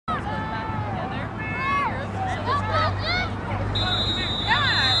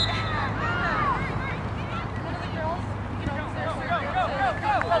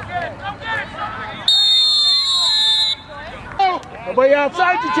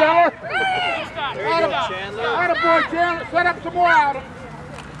outside you, Chandler. Atta boy, Chandler. Set up some more out of him.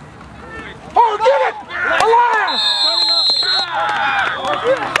 Oh, get it! Elias!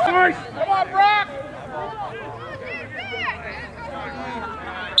 Nice. Come on, Brock.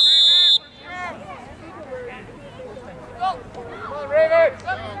 Come on, Raven.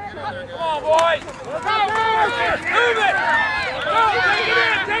 Come on, boys. Let's go. Move it. Go, take it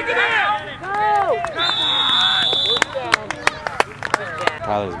in. Take it in.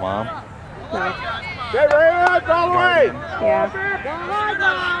 Tyler's mom. No. Get Raven, all the way. Yeah.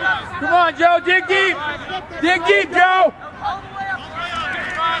 Come on, Joe. Dig deep. Dig deep, Joe.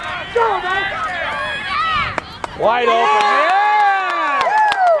 Go, man. Wide open. Yeah.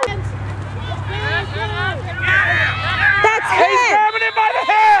 That's He's it. grabbing it by the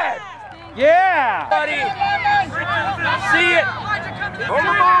head. Yeah. Buddy. See it. Hold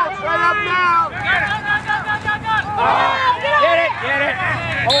the ball. Straight up now. Get it. Get it.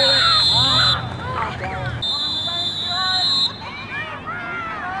 Hold it.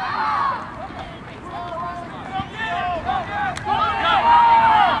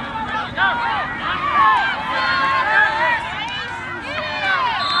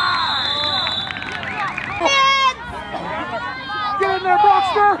 Get in there,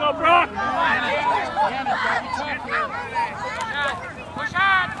 Brockster! Go, Brock! Push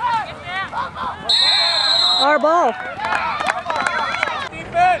on! Our ball.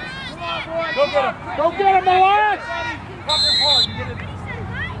 Defense! Go get him! Go get him, Elias! Go,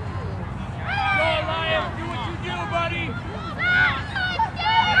 Elias! Do what you do, buddy!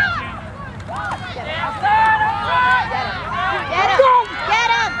 Get him. Get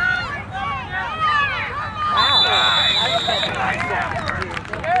him. Wow.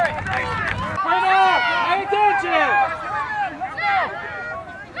 Bring up! Pay attention!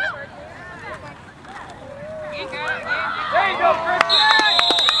 There you go, Christian!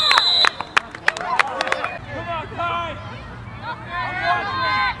 Come on, Ty! I'm watching!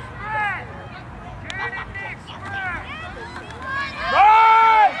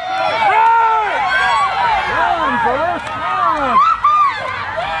 Right! Right! Run, Burst! Run!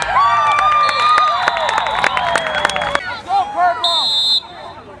 Go, Purple!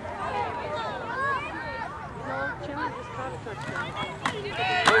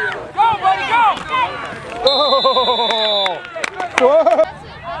 Go, buddy, go! Oh! Whoa!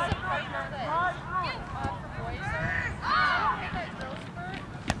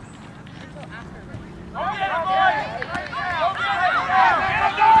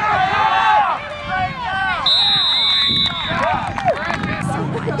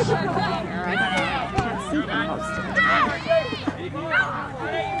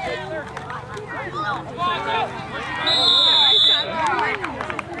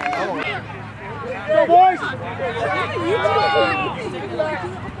 Go, boys! Go!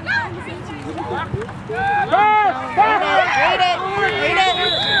 Read it. Read it.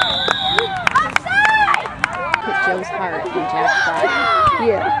 Put Joe's heart in Jack's body.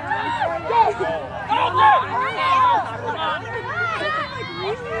 Yeah.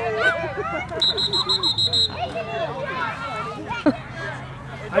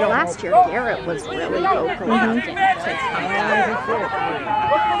 Last year, Garrett was really vocal. Get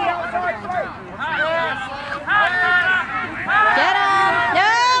him!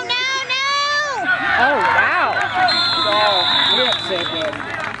 No, no, no! Oh, wow.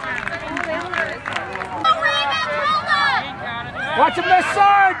 Watch him this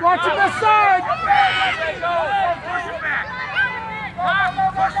side! Watch him this side!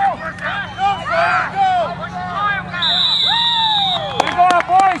 We go up,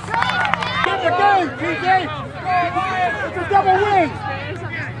 boys! Get the game, TJ! It's a double wing!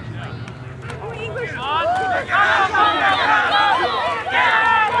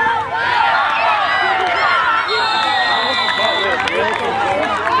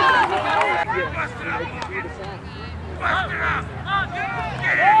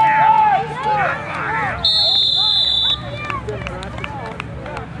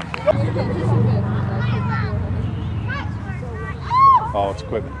 Oh, it's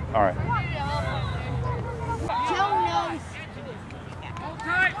equipment. All right. Joe knows.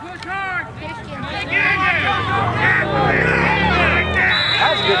 Push hard! That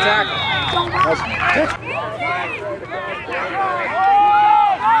was a good tackle.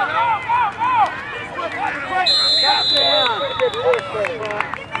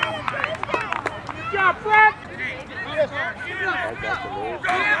 Good job, Fred!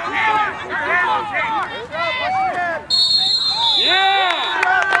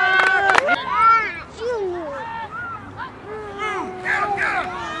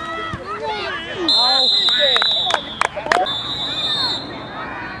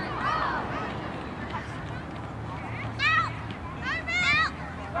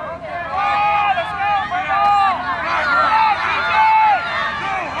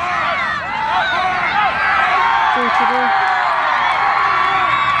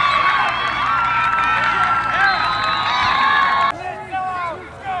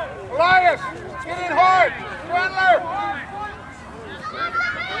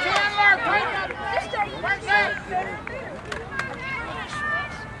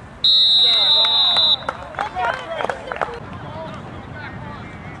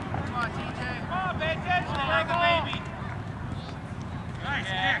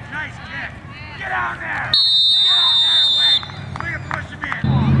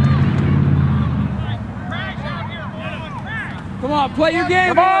 Come on, play your game.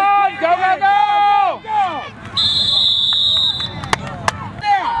 Come on, go, go, go!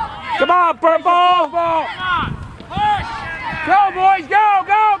 Come on, Purple! Come on, push! Go, boys, go,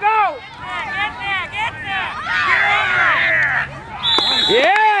 go, go! Get there, get there! Get over here!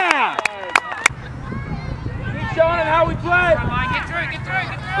 Yeah! Keep showing them how we play. Come on, get through, get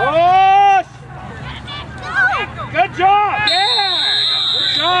through, get through! Push! Good job! Yeah!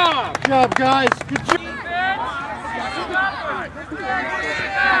 Good job! Good job, guys. Good job.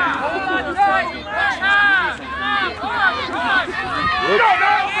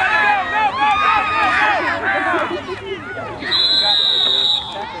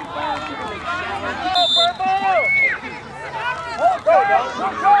 Go, go, go, go,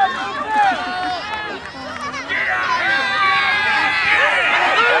 go, go,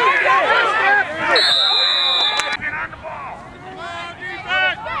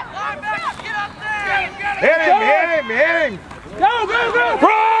 Hit him, hit him, hit him. Go, go, go!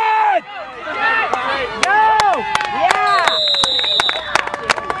 Run! Go! Yeah!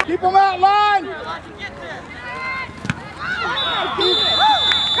 Keep him out line.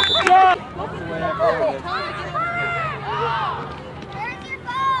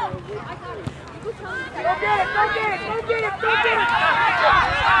 Go get it, go get it, go get it, go get it!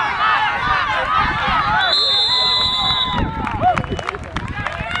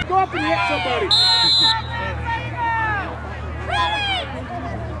 Go up and hit somebody.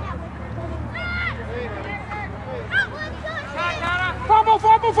 Fumble,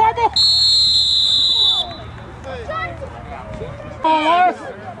 fumble, fumble! Come on, Lois.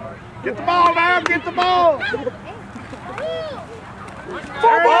 Get the ball down, get the ball. There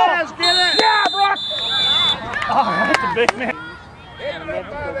it is, get it. Yeah, Brock! Oh, that's a big man.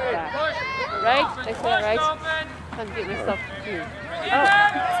 Right? I said it right. Trying to get myself confused. Oh,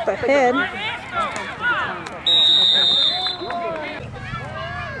 it's the head.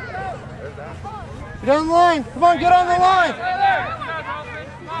 Get on the line. Come on, get on the line.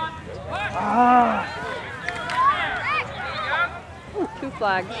 Ah. Ooh, 2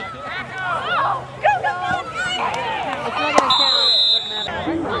 flags. It's not going to count. Doesn't matter.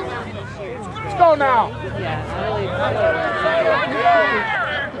 Let's go now. Yeah, I really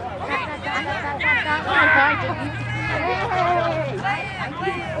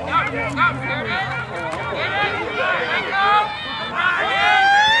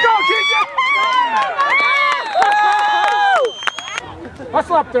Go, TJ!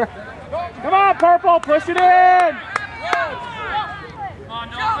 Hustle up there. Come on, Purple, push it in. Come on,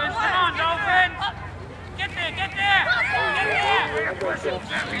 Dophins, come on, Dophins. Get there, get there. Get there.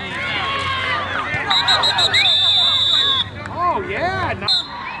 Oh, yeah. No.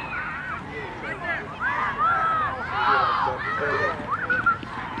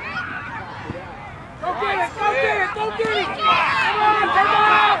 Go get it, go get it, go get it! Come on, get it!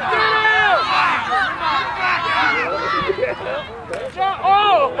 Oh!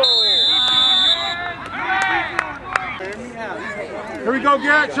 Here we go,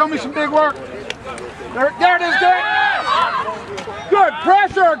 Garrett. Show me some big work. There it is, Garrett. Good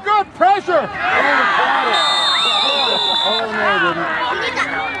pressure, good pressure.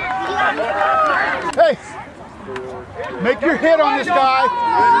 Hey, make your hit on this guy.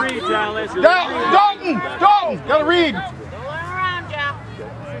 Good read, Dallas. Dalton, gotta read.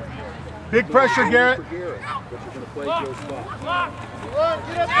 Big pressure, Garrett.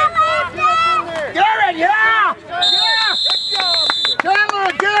 Garrett, yeah! Yeah!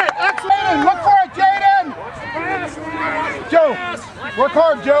 Chandler, get it! Excellent! Look for it, Jaden! Joe, work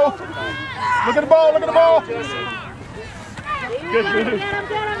hard, Joe. Look at the ball, look at the ball. Good move.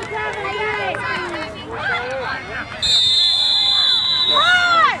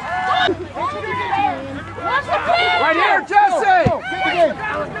 Right here, Jesse!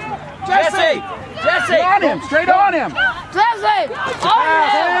 Jesse! Jesse! On him, straight on him. Jesse!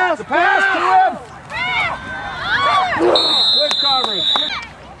 Pass to him. Good coverage.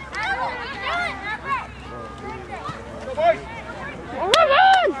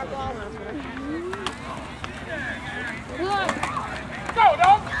 Go,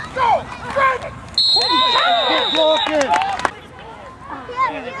 dog! Go! Grab it! Good blocking.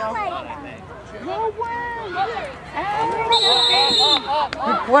 No way!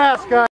 Good class, guys.